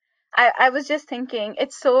talking, I was just thinking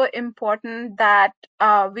it's so important that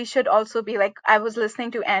we should also be like, I was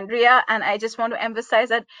listening to Andrea, and I just want to emphasize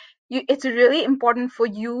that it's really important for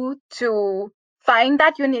you to find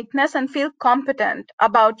that uniqueness and feel competent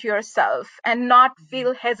about yourself and not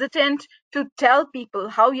feel hesitant to tell people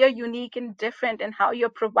how you're unique and different and how you're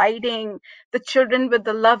providing the children with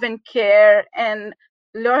the love and care and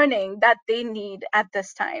learning that they need at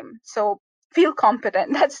this time. So feel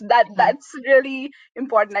competent. That's really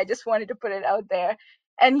important. I just wanted to put it out there.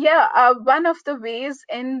 And yeah, one of the ways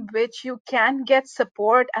in which you can get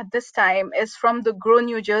support at this time is from the Grow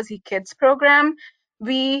New Jersey Kids program.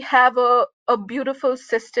 We have a beautiful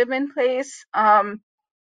system in place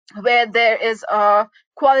where there is a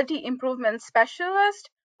quality improvement specialist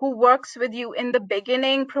who works with you in the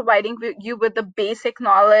beginning, providing you with the basic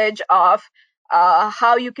knowledge of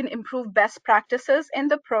how you can improve best practices in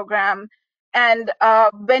the program. And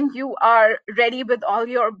when you are ready with all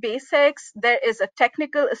your basics, there is a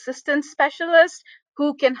technical assistance specialist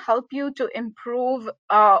who can help you to improve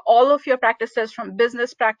all of your practices, from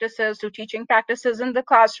business practices to teaching practices in the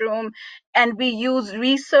classroom. And we use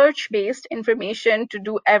research-based information to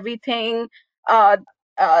do everything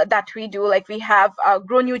that we do. Like, we have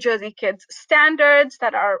Grow New Jersey Kids standards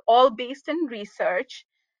that are all based in research.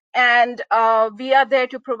 And we are there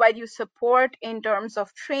to provide you support in terms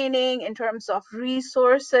of training, in terms of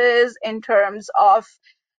resources, in terms of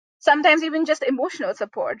sometimes even just emotional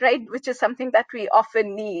support, right? Which is something that we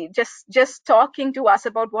often need. Just talking to us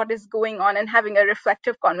about what is going on and having a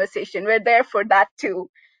reflective conversation. We're there for that too.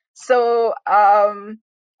 So, and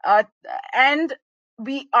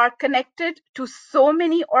we are connected to so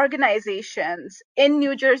many organizations in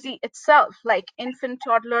New Jersey itself, like infant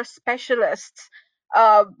toddler specialists.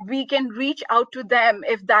 We can reach out to them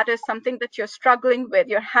if that is something that you're struggling with.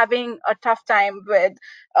 You're having a tough time with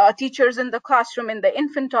teachers in the classroom, in the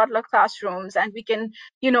infant toddler classrooms, and we can,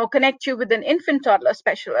 connect you with an infant toddler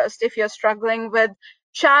specialist. If you're struggling with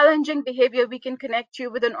challenging behavior, we can connect you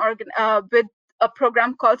with with a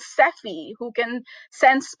program called CEFI, who can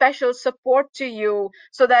send special support to you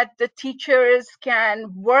so that the teachers can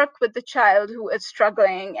work with the child who is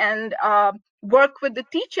struggling and work with the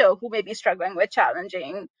teacher who may be struggling with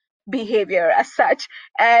challenging behavior as such.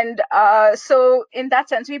 And so in that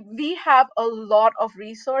sense, we have a lot of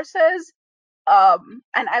resources, and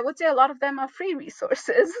I would say a lot of them are free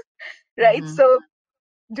resources, right? So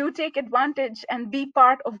do take advantage and be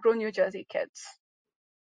part of Grow New Jersey Kids.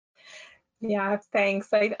 Yeah, thanks.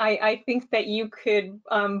 I think that you could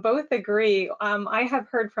both agree. I have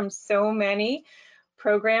heard from so many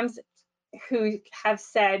programs who have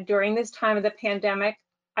said during this time of the pandemic,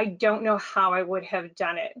 I don't know how I would have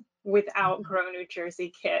done it without Grow New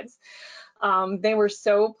Jersey Kids. They were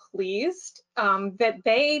so pleased that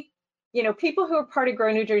they, people who are part of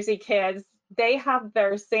Grow New Jersey Kids, they have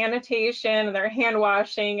their sanitation, their hand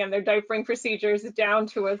washing, and their diapering procedures down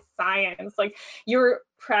to a science. Like, you're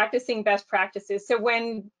practicing best practices. So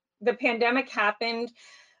when the pandemic happened,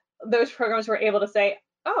 those programs were able to say,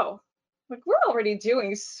 oh, like, we're already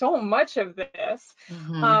doing so much of this.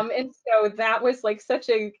 And so that was like such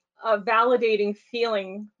a validating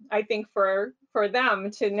feeling, I think, for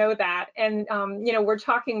them to know that. And you know, we're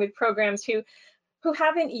talking with programs who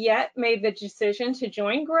haven't yet made the decision to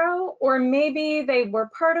join Grow, or maybe they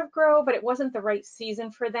were part of Grow, but it wasn't the right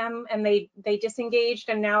season for them and they disengaged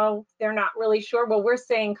and now they're not really sure. Well, we're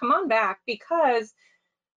saying, come on back, because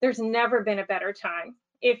there's never been a better time.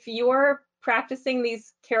 If you're practicing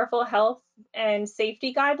these careful health and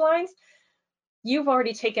safety guidelines, you've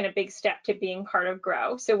already taken a big step to being part of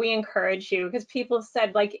Grow. So we encourage you, because people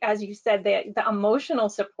said, like, as you said, the emotional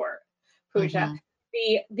support, Puja,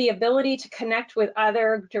 the ability to connect with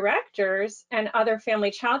other directors and other family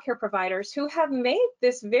childcare providers who have made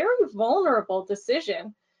this very vulnerable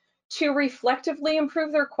decision to reflectively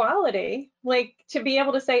improve their quality, like to be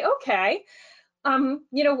able to say, okay,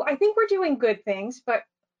 you know, I think we're doing good things, but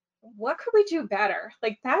what could we do better?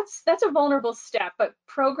 Like, that's a vulnerable step, but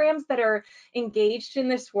programs that are engaged in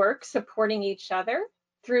this work, supporting each other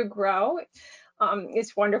through Grow,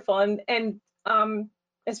 is wonderful. And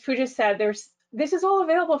as Puja said, this is all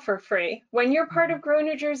available for free. When you're part of Grow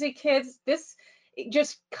New Jersey Kids, this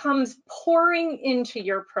just comes pouring into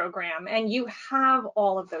your program, and you have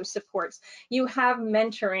all of those supports. You have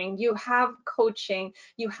mentoring, you have coaching,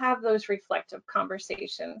 you have those reflective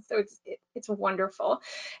conversations. So it's wonderful.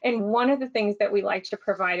 And one of the things that we like to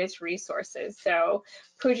provide is resources. So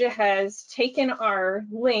Puja has taken our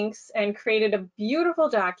links and created a beautiful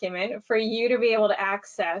document for you to be able to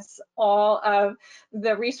access all of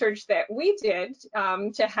the research that we did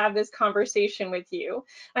to have this conversation with you.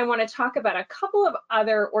 I want to talk about a couple of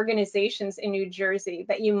other organizations in New Jersey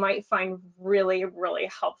that you might find really, really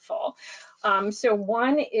helpful. So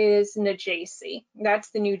one is NJACY. That's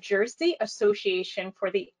the New Jersey Association for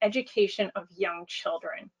the Education of Young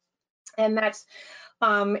Children. And that's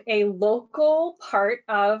a local part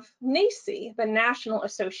of NACY, the National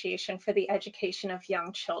Association for the Education of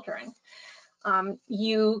Young Children.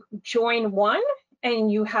 You join one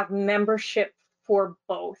and you have membership for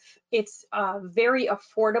both. It's very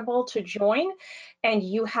affordable to join, and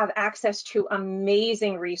you have access to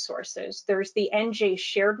amazing resources. There's the NJ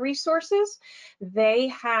Shared Resources. They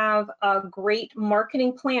have a great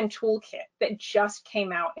marketing plan toolkit that just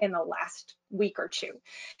came out in the last week or two.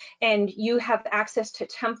 And you have access to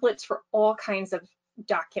templates for all kinds of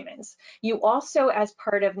documents. You also, as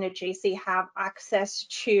part of NJACY, have access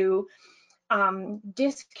to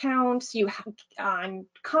discounts, you have on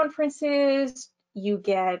conferences, you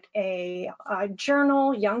get a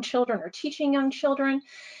journal, Young Children or Teaching Young Children.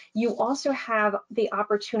 You also have the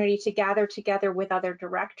opportunity to gather together with other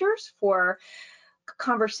directors for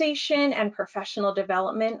conversation and professional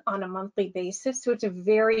development on a monthly basis. So it's a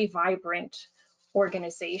very vibrant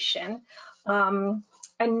organization.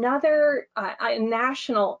 Another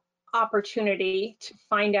national opportunity to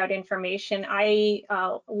find out information, I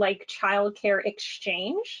like Childcare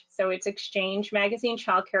Exchange. So it's Exchange Magazine,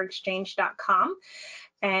 childcareexchange.com.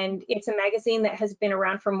 And it's a magazine that has been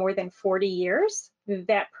around for more than 40 years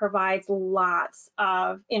that provides lots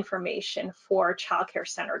of information for childcare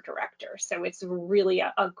center directors. So it's really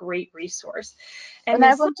a great resource. And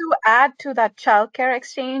I want to add to that childcare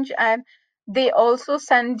exchange, and they also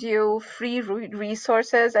send you free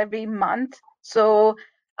resources every month. So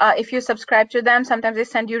if you subscribe to them, sometimes they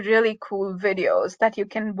send you really cool videos that you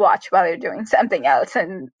can watch while you're doing something else.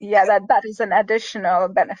 And yeah, that is an additional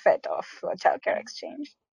benefit of childcare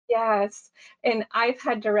exchange. Yes, and I've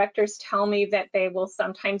had directors tell me that they will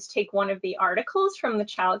sometimes take one of the articles from the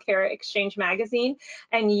Childcare Exchange magazine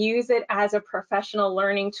and use it as a professional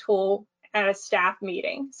learning tool at a staff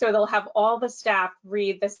meeting. So they'll have all the staff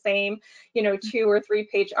read the same, you know, 2 or 3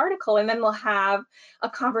 page article, and then they'll have a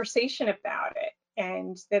conversation about it.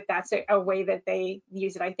 And that's a way that they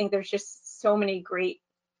use it. I think there's just so many great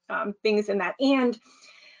things in that. And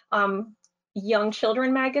Young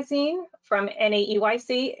Children magazine from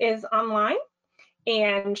NAEYC is online,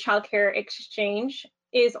 and Childcare Exchange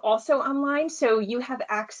is also online. So you have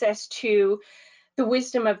access to the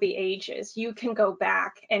wisdom of the ages. You can go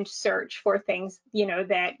back and search for things, you know,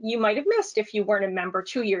 that you might have missed if you weren't a member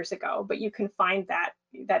 2 years ago, but you can find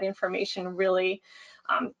that information really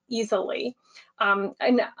easily.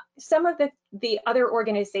 And some of the other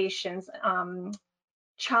organizations,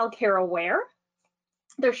 Childcare Aware.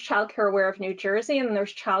 There's Childcare Aware of New Jersey, and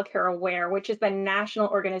there's Childcare Aware, which is the National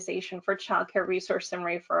Organization for Childcare Resource and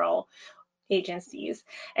Referral agencies,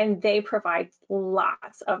 and they provide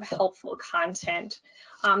lots of helpful content.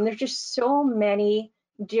 There's just so many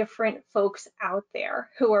different folks out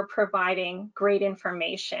there who are providing great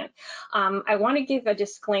information. I want to give a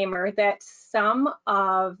disclaimer that some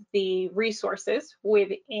of the resources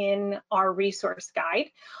within our resource guide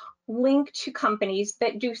link to companies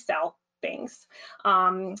that do sell things.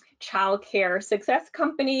 Childcare Success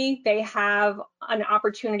Company, they have an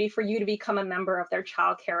opportunity for you to become a member of their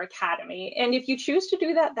Childcare Academy. And if you choose to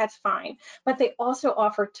do that, that's fine. But they also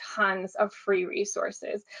offer tons of free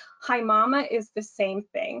resources. Hi Mama is the same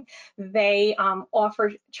thing. They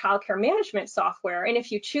offer childcare management software. And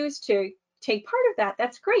if you choose to take part of that,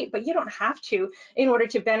 that's great, but you don't have to in order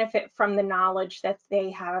to benefit from the knowledge that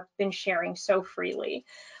they have been sharing so freely.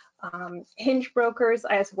 Hinge brokers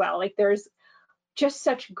as well. Like there's just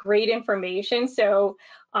such great information. So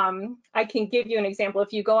I can give you an example.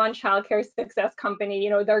 If you go on Childcare Success Company,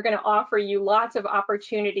 you know, they're going to offer you lots of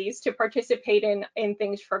opportunities to participate in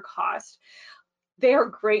things for cost. They are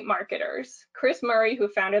great marketers. Chris Murray, who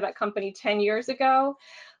founded that company 10 years ago,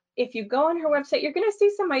 if you go on her website, you're going to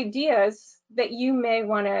see some ideas that you may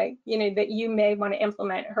want to,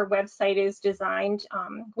 implement. Her website is designed.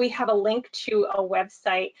 We have a link to a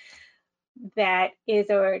website that is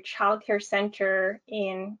a childcare center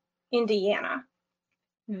in Indiana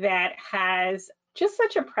that has just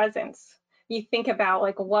such a presence. You think about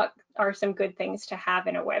like what are some good things to have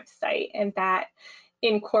in a website, and that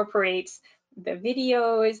incorporates the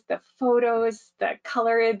videos, the photos, the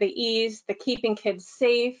color, the ease, the keeping kids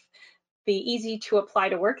safe, the easy to apply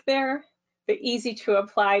to work there, the easy to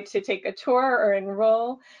apply to take a tour or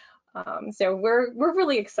enroll. So we're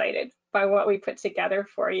really excited by what we put together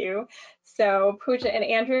for you. So Puja and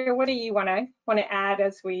Andrea, what do you want to add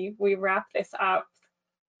as we wrap this up?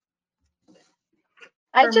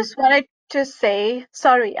 I just wanted to say,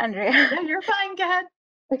 sorry, Andrea. No, you're fine. Go ahead.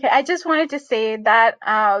 Okay, I just wanted to say that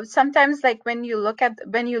sometimes, like when you look at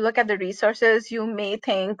the resources, you may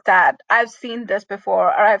think that I've seen this before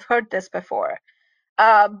or I've heard this before.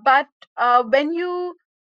 But when you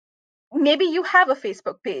maybe you have a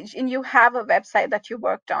Facebook page and you have a website that you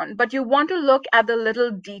worked on, but you want to look at the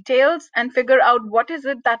little details and figure out what is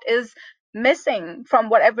it that is missing from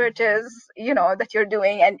whatever it is, you know, that you're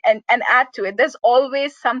doing, and add to it. There's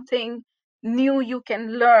always something new you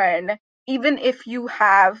can learn, even if you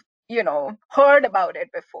have, you know, heard about it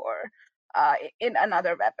before in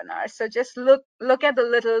another webinar. So just look at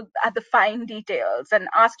the fine details and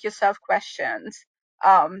ask yourself questions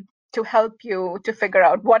to help you to figure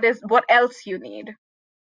out what else you need.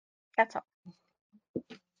 That's all.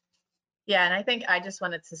 Yeah, and I think I just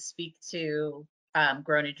wanted to speak to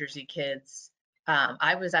Grow New Jersey Kids.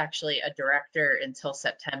 I was actually a director until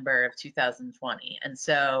September of 2020. And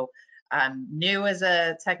so I'm new as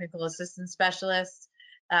a technical assistance specialist.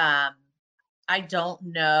 I don't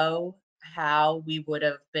know how we would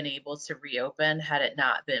have been able to reopen had it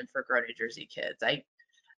not been for Grow New Jersey Kids.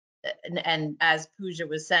 And as Puja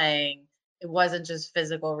was saying, it wasn't just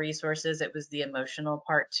physical resources, it was the emotional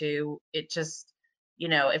part too. It just, you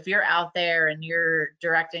know, if you're out there and you're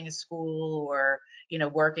directing a school or, you know,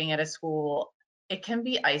 working at a school, it can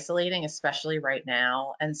be isolating, especially right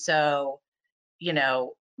now. And so, you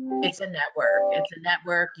know, it's a network. It's a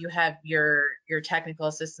network. You have your technical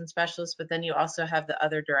assistant specialist, but then you also have the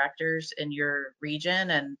other directors in your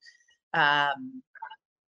region. And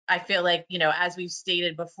I feel like, you know, as we've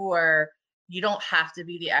stated before, you don't have to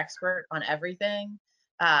be the expert on everything.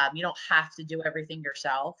 You don't have to do everything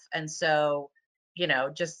yourself. And so, you know,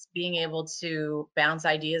 just being able to bounce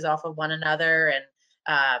ideas off of one another. And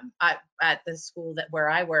at the school where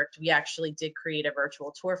I worked, we actually did create a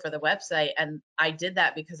virtual tour for the website. And I did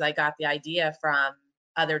that because I got the idea from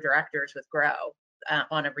other directors with Grow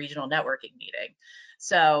on a regional networking meeting.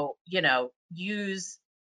 So, you know,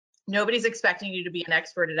 nobody's expecting you to be an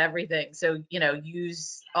expert at everything. So, you know,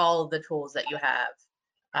 use all the tools that you have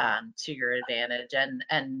to your advantage,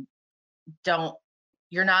 and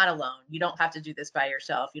you're not alone. You don't have to do this by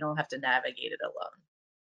yourself. You don't have to navigate it alone.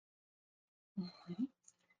 Mm-hmm.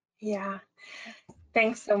 Yeah,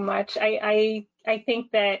 thanks so much. I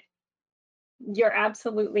think that you're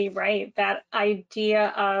absolutely right. That idea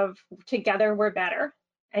of together we're better,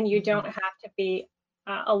 and you don't have to be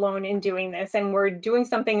alone in doing this. And we're doing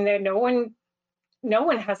something that no one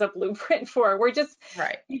has a blueprint for. We're just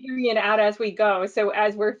figuring it out as we go. So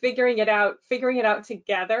as we're figuring it out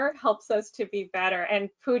together helps us to be better. And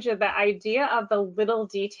Puja, the idea of the little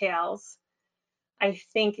details, I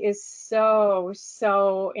think, is so,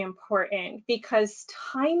 so important, because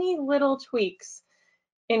tiny little tweaks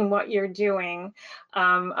in what you're doing.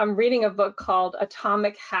 I'm reading a book called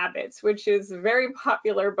Atomic Habits, which is a very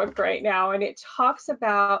popular book right now, and it talks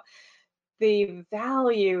about the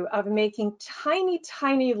value of making tiny,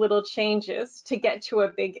 tiny little changes to get to a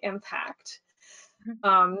big impact.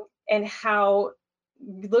 And how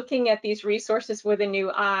looking at these resources with a new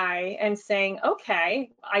eye and saying, okay,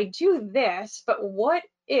 I do this, but what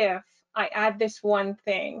if I add this one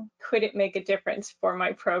thing? Could it make a difference for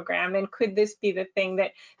my program? And could this be the thing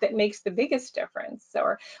that makes the biggest difference?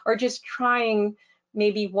 Or just trying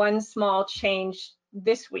maybe one small change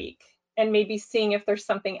this week and maybe seeing if there's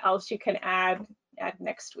something else you can add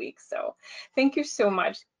next week. So thank you so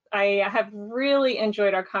much. I have really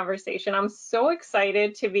enjoyed our conversation. I'm so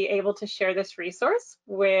excited to be able to share this resource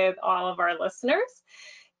with all of our listeners.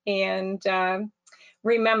 And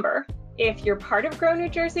remember, if you're part of Grow New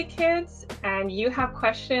Jersey Kids and you have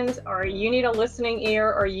questions, or you need a listening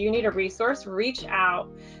ear, or you need a resource, reach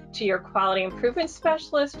out to your quality improvement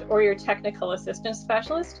specialist or your technical assistance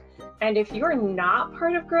specialist. And if you're not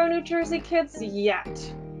part of Grow New Jersey Kids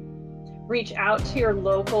yet, reach out to your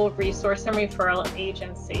local resource and referral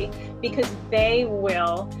agency, because they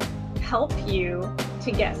will help you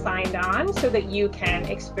to get signed on so that you can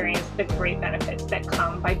experience the great benefits that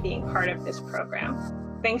come by being part of this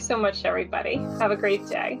program. Thanks so much, everybody. Have a great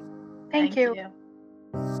day. Thank you.